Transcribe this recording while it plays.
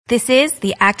This is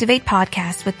the Activate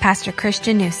Podcast with Pastor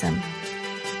Christian Newsom.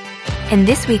 In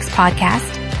this week's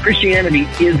podcast, Christianity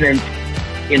isn't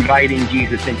inviting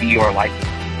Jesus into your life.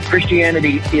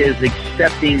 Christianity is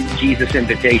accepting Jesus'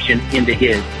 invitation into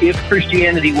his. If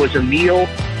Christianity was a meal,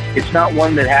 it's not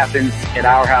one that happens at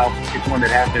our house. It's one that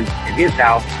happens at his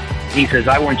house. He says,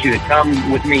 I want you to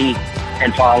come with me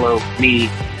and follow me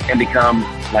and become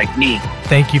like me.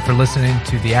 Thank you for listening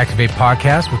to the Activate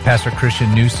Podcast with Pastor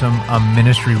Christian Newsom, a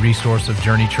ministry resource of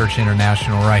Journey Church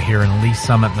International right here in Lee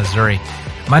Summit, Missouri.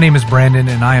 My name is Brandon,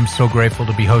 and I am so grateful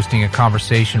to be hosting a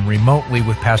conversation remotely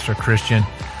with Pastor Christian.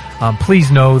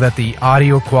 Please know that the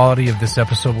audio quality of this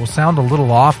episode will sound a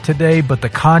little off today, but the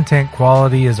content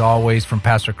quality, as always, from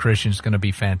Pastor Christian is going to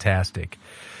be fantastic.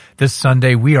 This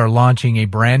Sunday, we are launching a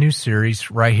brand new series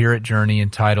right here at Journey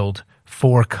entitled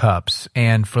 4 Cups.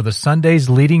 And for the Sundays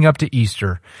leading up to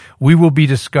Easter, we will be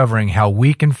discovering how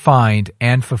we can find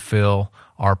and fulfill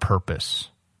our purpose.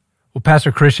 Well,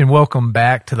 Pastor Christian, welcome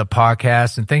back to the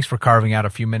podcast, and thanks for carving out a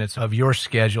few minutes of your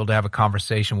schedule to have a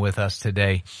conversation with us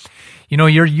today. You know,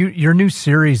 your new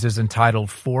series is entitled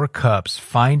 4 Cups,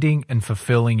 Finding and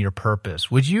Fulfilling Your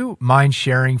Purpose. Would you mind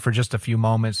sharing for just a few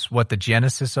moments what the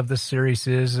genesis of this series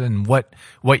is and what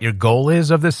your goal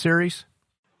is of this series?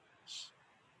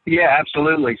 Yeah,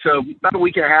 absolutely. So about a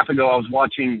week and a half ago, I was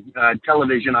watching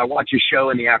television. I watch a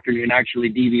show in the afternoon,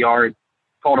 actually DVR,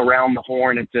 called Around the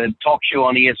Horn. It's a talk show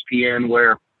on ESPN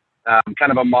where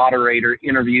kind of a moderator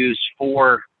interviews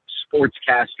 4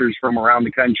 sportscasters from around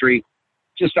the country,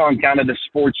 just on kind of the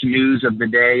sports news of the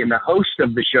day. And the host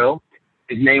of the show,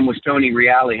 his name was Tony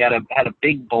Reale, had a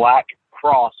big black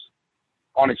cross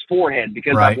on his forehead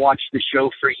because Right. I've watched the show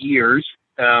for years.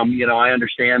 I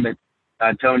understand that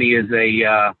Tony is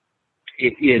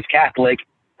is Catholic,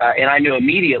 and I knew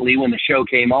immediately when the show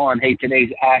came on, hey,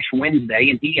 today's Ash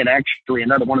Wednesday, and he and actually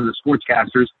another one of the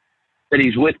sportscasters that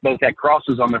he's with both had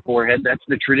crosses on their forehead. That's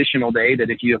the traditional day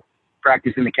that if you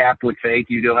practice in the Catholic faith,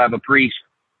 you do have a priest,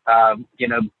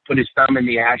 put his thumb in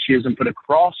the ashes and put a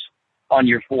cross on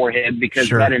your forehead because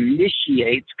Sure. that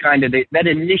initiates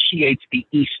the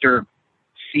Easter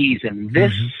season.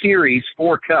 This series,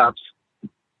 4 Cups,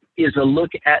 is a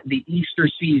look at the Easter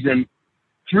season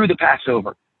through the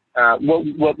Passover.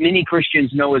 What many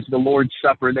Christians know as the Lord's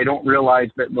Supper, they don't realize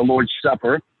that the Lord's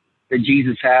Supper that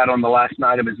Jesus had on the last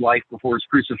night of his life before his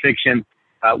crucifixion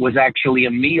was actually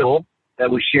a meal that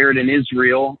was shared in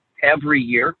Israel every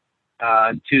year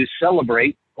to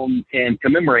celebrate and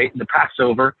commemorate the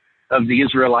Passover of the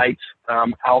Israelites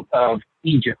out of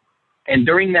Egypt. And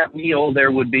during that meal,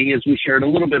 there would be, as we shared a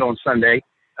little bit on Sunday,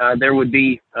 there would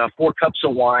be 4 cups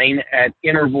of wine at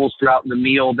intervals throughout the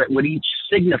meal that would each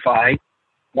signify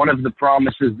one of the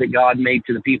promises that God made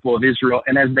to the people of Israel.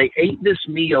 And as they ate this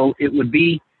meal, it would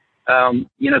be,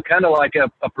 kind of like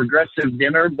a progressive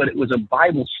dinner, but it was a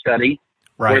Bible study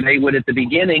Right. where they would at the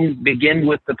beginning begin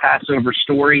with the Passover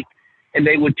story, and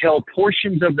they would tell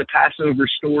portions of the Passover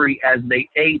story as they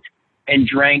ate and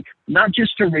drank, not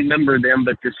just to remember them,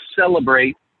 but to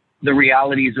celebrate the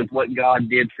realities of what God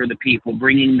did for the people,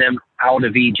 bringing them out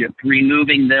of Egypt,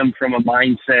 removing them from a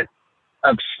mindset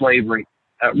of slavery,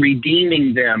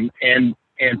 redeeming them and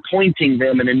pointing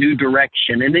them in a new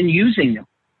direction, and then using them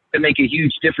to make a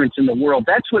huge difference in the world.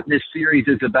 That's what this series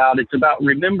is about. It's about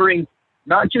remembering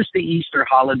not just the Easter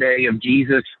holiday of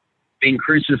Jesus being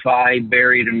crucified,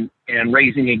 buried, and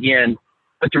raising again,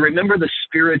 but to remember the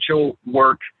spiritual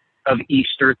work of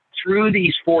Easter through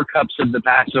these 4 cups of the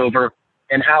Passover,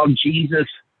 and how Jesus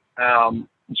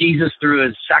through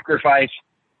his sacrifice,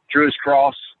 through his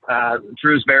cross,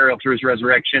 through his burial, through his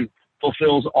resurrection,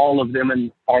 fulfills all of them in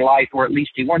our life, or at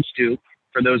least he wants to,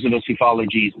 for those of us who follow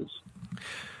Jesus.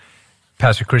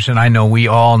 Pastor Christian, I know we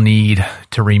all need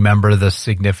to remember the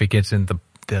significance and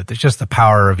just the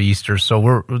power of Easter.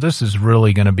 So this is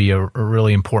really going to be a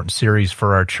really important series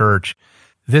for our church.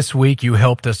 This week, you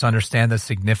helped us understand the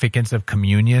significance of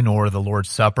communion, or the Lord's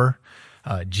Supper.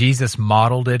 Jesus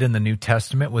modeled it in the New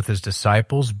Testament with his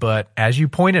disciples, but as you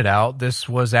pointed out, this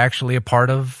was actually a part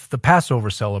of the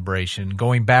Passover celebration,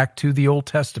 going back to the Old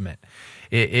Testament.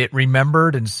 It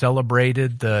remembered and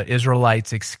celebrated the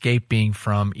Israelites escaping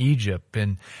from Egypt.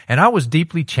 And I was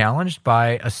deeply challenged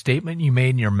by a statement you made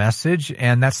in your message,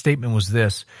 and that statement was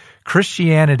this: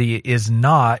 Christianity is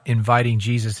not inviting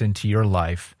Jesus into your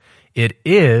life. It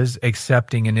is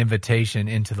accepting an invitation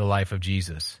into the life of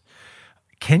Jesus.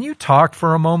 Can you talk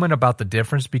for a moment about the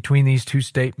difference between these two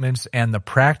statements and the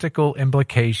practical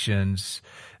implications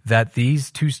that these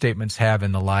two statements have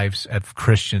in the lives of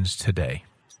Christians today?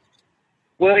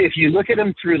 Well, if you look at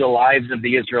them through the lives of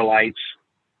the Israelites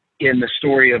in the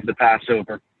story of the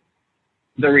Passover,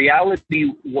 the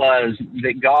reality was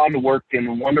that God worked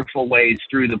in wonderful ways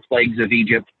through the plagues of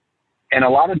Egypt. And a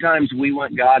lot of times we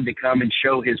want God to come and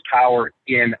show his power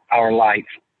in our life.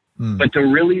 But to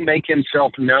really make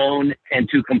himself known and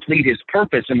to complete his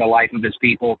purpose in the life of his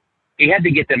people, he had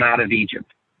to get them out of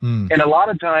Egypt. And a lot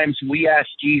of times we ask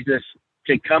Jesus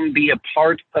to come be a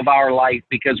part of our life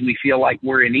because we feel like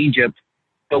we're in Egypt,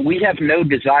 but we have no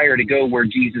desire to go where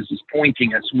Jesus is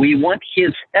pointing us. We want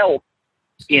his help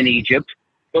in Egypt,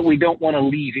 but we don't want to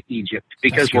leave Egypt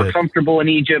because we're comfortable in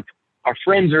Egypt. Our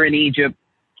friends are in Egypt.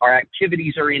 Our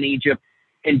activities are in Egypt.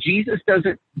 And Jesus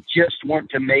doesn't just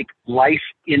want to make life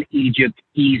in Egypt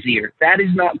easier. That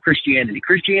is not Christianity.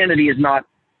 Christianity is not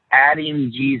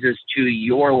adding Jesus to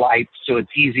your life so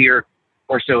it's easier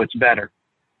or so it's better.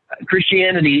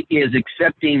 Christianity is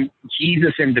accepting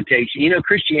Jesus' invitation. You know,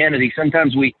 Christianity,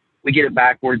 sometimes we get it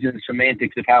backwards in the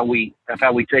semantics of how we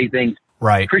say things.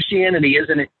 Right. Christianity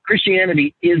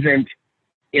isn't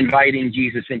inviting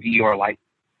Jesus into your life.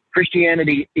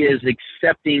 Christianity is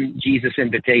accepting Jesus'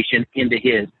 invitation into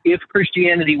his. If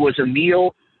Christianity was a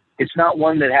meal, it's not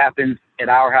one that happens at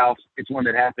our house. It's one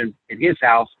that happens at his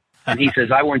house. And he says,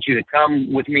 I want you to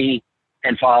come with me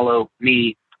and follow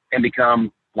me and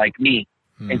become like me.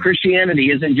 And Christianity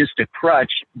isn't just a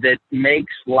crutch that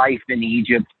makes life in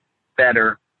Egypt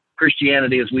better.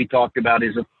 Christianity, as we talked about,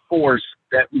 is a force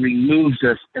that removes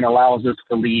us and allows us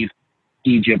to leave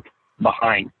Egypt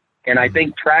behind. And I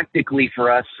think practically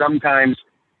for us, sometimes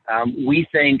we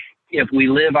think if we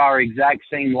live our exact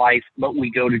same life, but we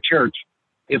go to church,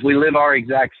 if we live our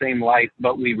exact same life,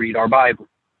 but we read our Bible,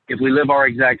 if we live our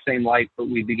exact same life, but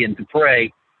we begin to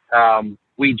pray,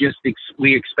 we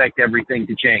expect everything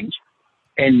to change.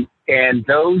 And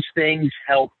those things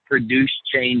help produce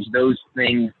change. Those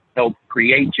things help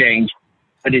create change.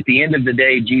 But at the end of the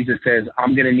day, Jesus says,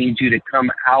 I'm going to need you to come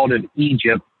out of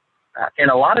Egypt. And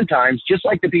a lot of times, just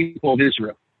like the people of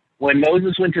Israel, when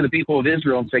Moses went to the people of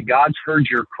Israel and said, God's heard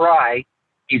your cry,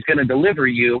 he's going to deliver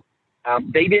you,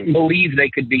 they didn't believe they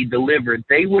could be delivered.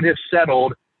 They would have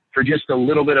settled for just a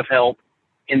little bit of help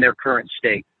in their current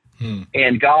state.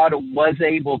 And God was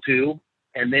able to,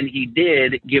 and then he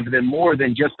did give them more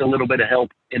than just a little bit of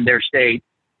help in their state.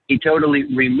 He totally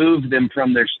removed them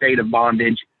from their state of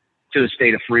bondage to a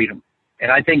state of freedom. And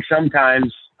I think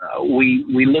sometimes we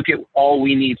look at all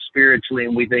we need spiritually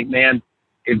and we think, man,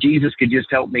 if Jesus could just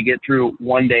help me get through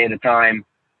one day at a time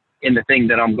in the thing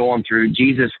that I'm going through,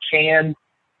 Jesus can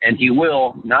and he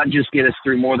will not just get us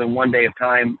through more than one day of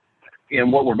time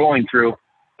in what we're going through,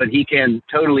 but he can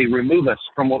totally remove us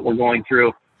from what we're going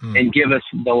through and give us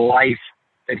the life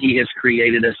that he has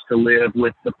created us to live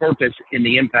with the purpose and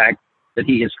the impact that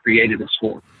he has created us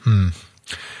for.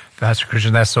 Pastor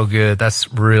Christian, that's so good.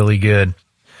 That's really good.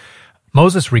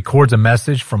 Moses records a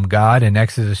message from God in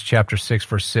Exodus chapter 6,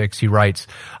 verse 6. He writes,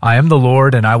 I am the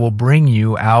Lord, and I will bring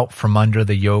you out from under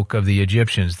the yoke of the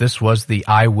Egyptians. This was the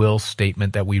I will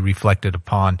statement that we reflected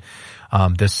upon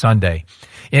this Sunday.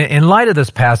 In light of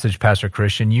this passage, Pastor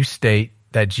Christian, you state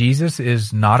that Jesus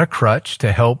is not a crutch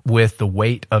to help with the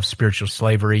weight of spiritual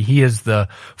slavery. He is the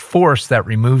force that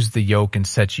removes the yoke and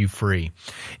sets you free.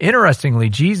 Interestingly,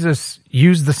 Jesus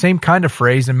used the same kind of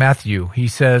phrase in Matthew. He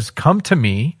says, come to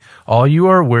me, all you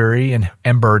are weary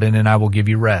and burdened, and I will give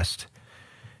you rest.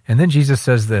 And then Jesus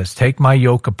says this, take my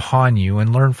yoke upon you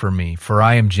and learn from me, for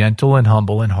I am gentle and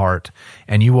humble in heart,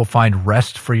 and you will find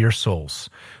rest for your souls.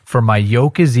 For my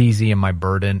yoke is easy and my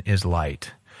burden is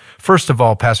light. First of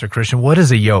all, Pastor Christian, what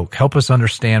is a yoke? Help us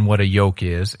understand what a yoke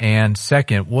is. And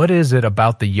second, what is it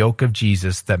about the yoke of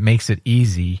Jesus that makes it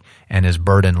easy and is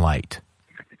burden light?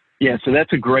 Yeah, so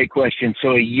that's a great question.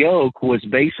 So a yoke was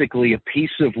basically a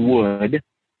piece of wood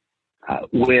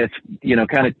with,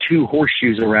 kind of two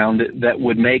horseshoes around it that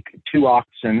would make two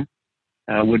oxen,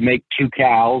 would make two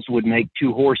cows, would make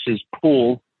two horses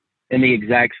pull in the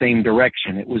exact same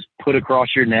direction. It was put across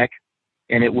your neck.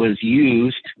 And it was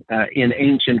used in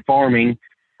ancient farming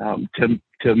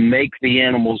to make the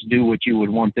animals do what you would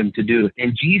want them to do.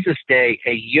 In Jesus' day,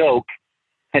 a yoke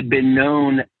had been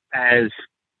known as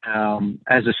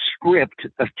a script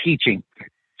of teaching.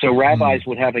 So rabbis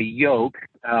would have a yoke.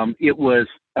 It was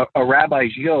a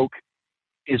rabbi's yoke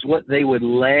is what they would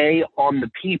lay on the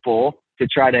people to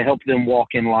try to help them walk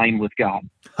in line with God.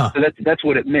 So that's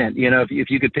what it meant. If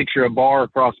you could picture a bar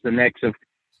across the necks of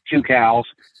two cows,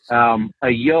 a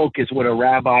yoke is what a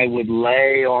rabbi would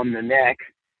lay on the neck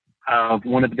of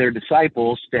one of their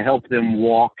disciples to help them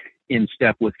walk in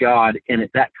step with God. And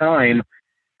at that time,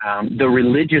 the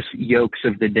religious yokes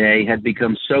of the day had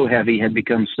become so heavy, had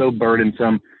become so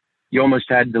burdensome You almost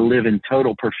had to live in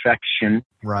total perfection.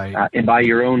 Right. And by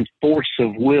your own force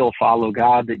of will, follow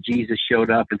God, that Jesus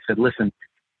showed up and said, listen,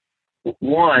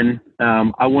 one,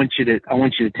 I want you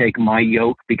to take my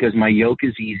yoke, because my yoke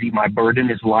is easy. My burden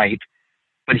is light.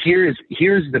 But here's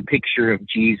the picture of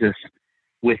Jesus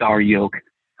with our yoke.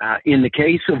 In the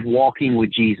case of walking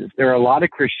with Jesus, there are a lot of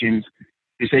Christians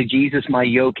who say, Jesus, my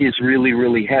yoke is really,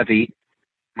 really heavy.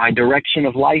 My direction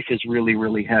of life is really,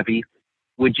 really heavy.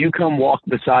 Would you come walk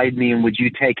beside me, and would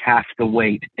you take half the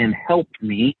weight and help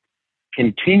me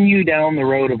continue down the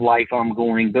road of life I'm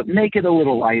going, but make it a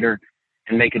little lighter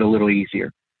and make it a little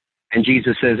easier? And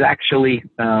Jesus says, actually,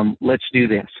 let's do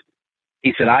this.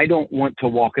 He said, I don't want to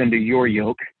walk under your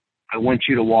yoke. I want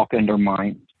you to walk under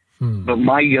mine. But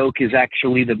my yoke is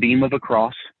actually the beam of a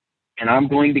cross, and I'm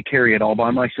going to carry it all by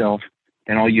myself.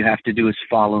 And all you have to do is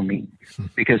follow me,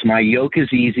 because my yoke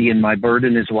is easy and my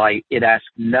burden is light. It asks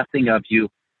nothing of you.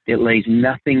 It lays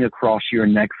nothing across your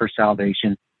neck for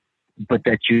salvation, but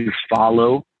that you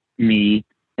follow me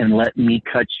and let me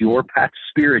cut your path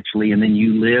spiritually. And then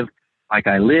you live like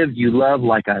I live. You love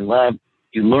like I love.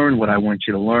 You learn what I want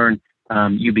you to learn.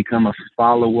 You become a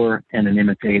follower and an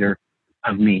imitator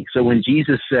of me. So when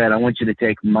Jesus said, I want you to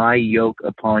take my yoke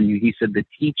upon you, he said, the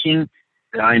teaching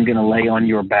that I'm going to lay on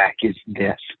your back is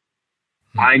this.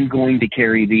 I'm going to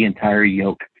carry the entire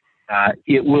yoke.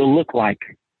 It will look like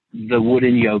the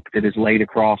wooden yoke that is laid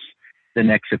across the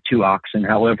necks of two oxen.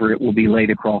 However, it will be laid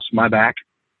across my back,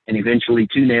 and eventually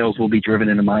 2 nails will be driven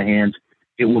into my hands.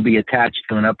 It will be attached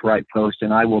to an upright post,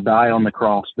 and I will die on the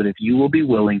cross. But if you will be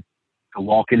willing to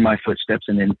walk in my footsteps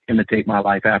and then imitate my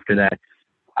life after that,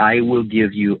 I will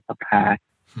give you a path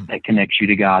that connects you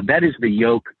to God. That is the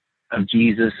yoke of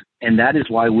Jesus, and that is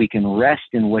why we can rest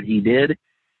in what he did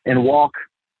and walk,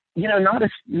 not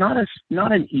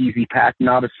an easy path,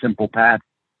 not a simple path,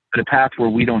 but a path where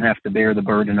we don't have to bear the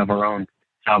burden of our own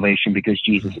salvation, because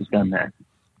Jesus has done that.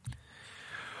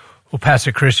 Well,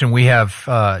 Pastor Christian, we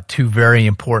have 2 very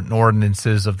important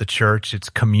ordinances of the church. It's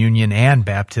communion and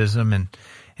baptism,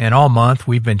 and all month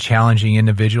we've been challenging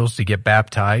individuals to get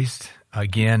baptized.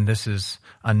 Again, this is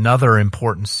another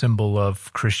important symbol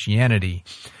of Christianity.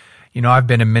 I've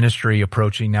been in ministry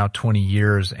approaching now 20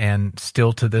 years, and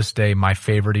still to this day, my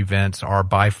favorite events are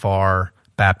by far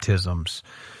baptisms.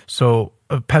 So,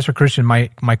 Pastor Christian, my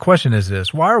question is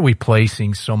this: why are we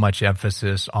placing so much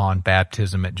emphasis on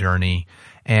baptism at Journey?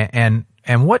 And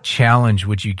what challenge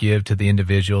would you give to the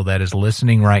individual that is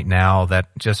listening right now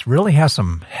that just really has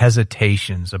some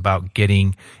hesitations about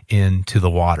getting into the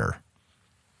water?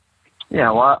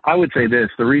 Yeah, well, I would say this: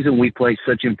 the reason we place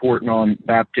such importance on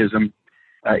baptism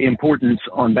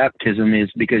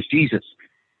is because Jesus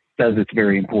says it's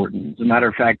very important. As a matter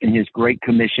of fact, in his Great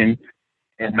Commission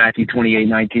in Matthew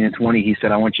 28:19 and 20, he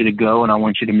said, I want you to go and I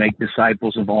want you to make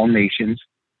disciples of all nations,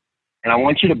 and I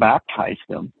want you to baptize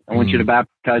them. I want you to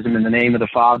baptize them in the name of the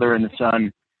Father and the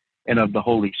Son and of the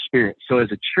Holy Spirit. So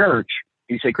as a church,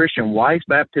 you say, Christian, why is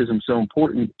baptism so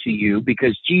important to you?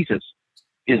 Because Jesus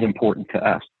is important to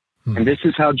us. And this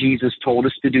is how Jesus told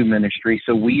us to do ministry.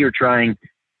 So we're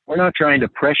not trying to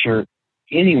pressure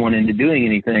anyone into doing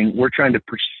anything. We're trying to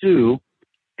pursue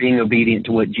being obedient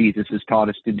to what Jesus has taught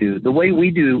us to do. The way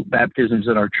we do baptisms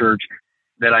at our church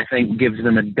that I think gives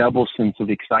them a double sense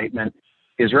of excitement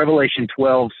is Revelation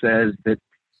 12 says that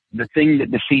the thing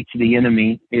that defeats the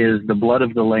enemy is the blood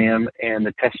of the Lamb and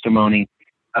the testimony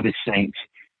of his saints.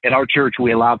 At our church,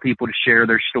 we allow people to share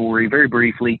their story very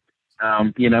briefly,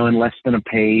 in less than a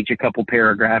page, a couple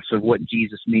paragraphs of what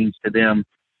Jesus means to them,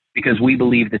 because we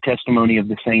believe the testimony of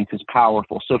the saints is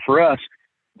powerful. So for us,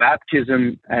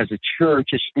 baptism as a church,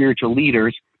 as spiritual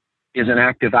leaders, is an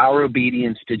act of our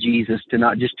obedience to Jesus, to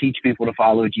not just teach people to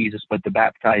follow Jesus, but to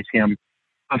baptize him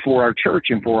for our church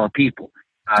and for our people.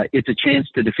 It's a chance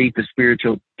to defeat the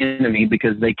spiritual enemy,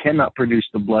 because they cannot produce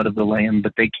the blood of the Lamb,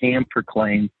 but they can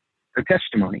proclaim their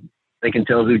testimony. They can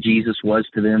tell who Jesus was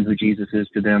to them, who Jesus is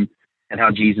to them, and how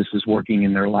Jesus is working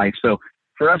in their life. So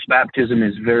for us, baptism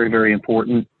is very, very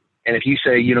important. And if you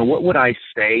say, what would I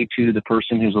say to the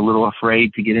person who's a little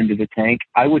afraid to get into the tank?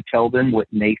 I would tell them what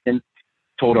Nathan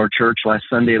told our church last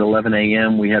Sunday at 11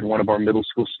 a.m. We had one of our middle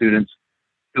school students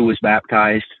who was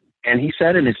baptized, and he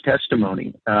said in his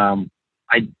testimony,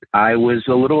 I was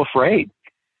a little afraid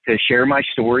to share my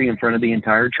story in front of the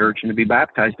entire church and to be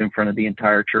baptized in front of the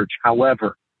entire church.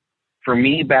 However, for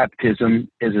me, baptism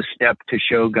is a step to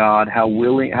show God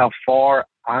how far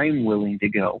I'm willing to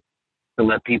go to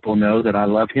let people know that I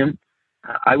love him.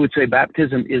 I would say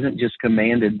baptism isn't just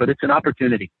commanded, but it's an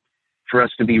opportunity for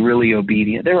us to be really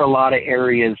obedient. There are a lot of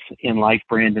areas in life,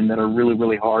 Brandon, that are really,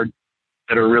 really hard,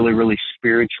 that are really, really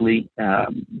spiritually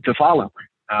to follow.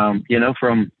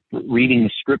 from reading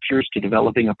the scriptures to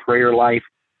developing a prayer life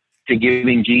to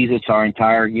giving Jesus our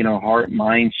entire, heart,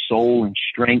 mind, soul, and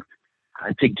strength,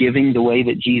 to giving the way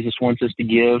that Jesus wants us to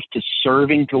give, to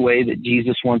serving the way that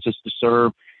Jesus wants us to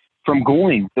serve, from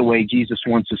going the way Jesus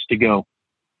wants us to go.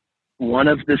 One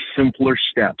of the simpler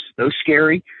steps, though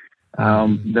scary,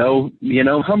 though,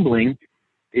 humbling,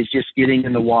 is just getting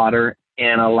in the water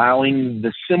and allowing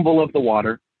the symbol of the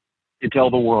water to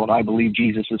tell the world, I believe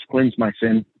Jesus has cleansed my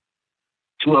sin,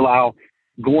 to allow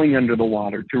going under the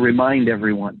water to remind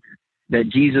everyone that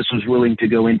Jesus was willing to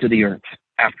go into the earth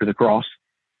after the cross,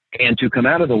 and to come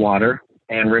out of the water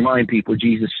and remind people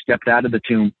Jesus stepped out of the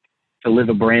tomb to live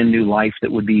a brand new life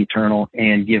that would be eternal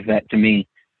and give that to me.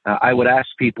 I would ask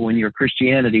people, in your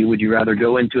Christianity, would you rather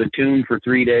go into a tomb for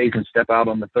 3 days and step out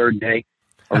on the third day,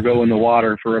 or go in the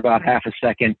water for about half a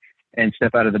second and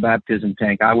step out of the baptism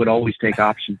tank? I would always take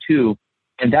option 2.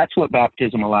 And that's what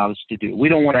baptism allows us to do. We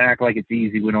don't want to act like it's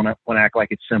easy. We don't want to act like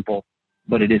it's simple,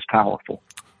 but it is powerful.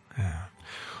 Yeah.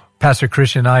 Pastor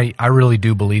Christian, I really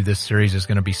do believe this series is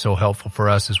going to be so helpful for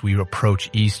us as we approach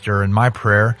Easter. And my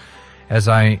prayer, as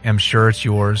I am sure it's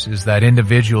yours, is that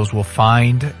individuals will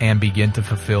find and begin to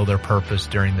fulfill their purpose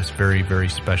during this very, very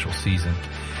special season.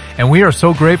 And we are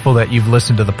so grateful that you've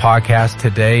listened to the podcast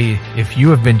today. If you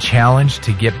have been challenged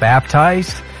to get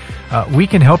baptized, we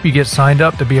can help you get signed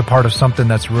up to be a part of something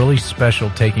that's really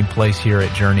special taking place here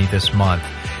at Journey this month.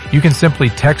 You can simply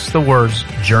text the words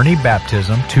Journey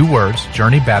Baptism, 2 words,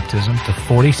 Journey Baptism, to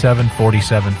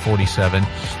 474747,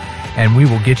 and we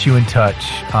will get you in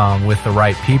touch with the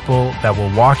right people that will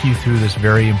walk you through this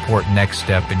very important next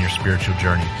step in your spiritual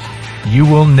journey. You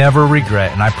will never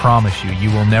regret, and I promise you,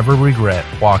 you will never regret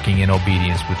walking in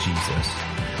obedience with Jesus.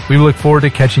 We look forward to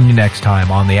catching you next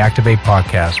time on the Activate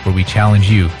podcast, where we challenge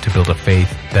you to build a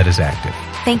faith that is active.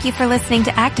 Thank you for listening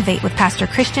to Activate with Pastor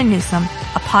Christian Newsom,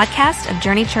 a podcast of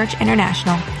Journey Church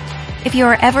International. If you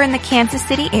are ever in the Kansas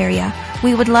City area,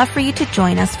 we would love for you to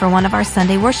join us for one of our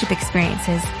Sunday worship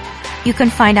experiences. You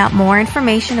can find out more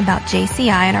information about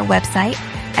JCI on our website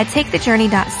at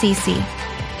takethejourney.cc.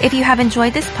 If you have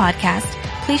enjoyed this podcast,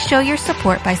 please show your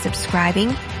support by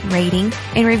subscribing, rating,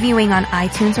 and reviewing on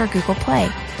iTunes or Google Play.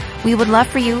 We would love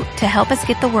for you to help us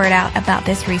get the word out about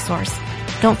this resource.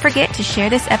 Don't forget to share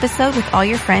this episode with all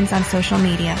your friends on social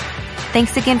media.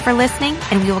 Thanks again for listening,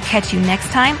 and we will catch you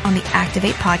next time on the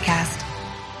Activate podcast.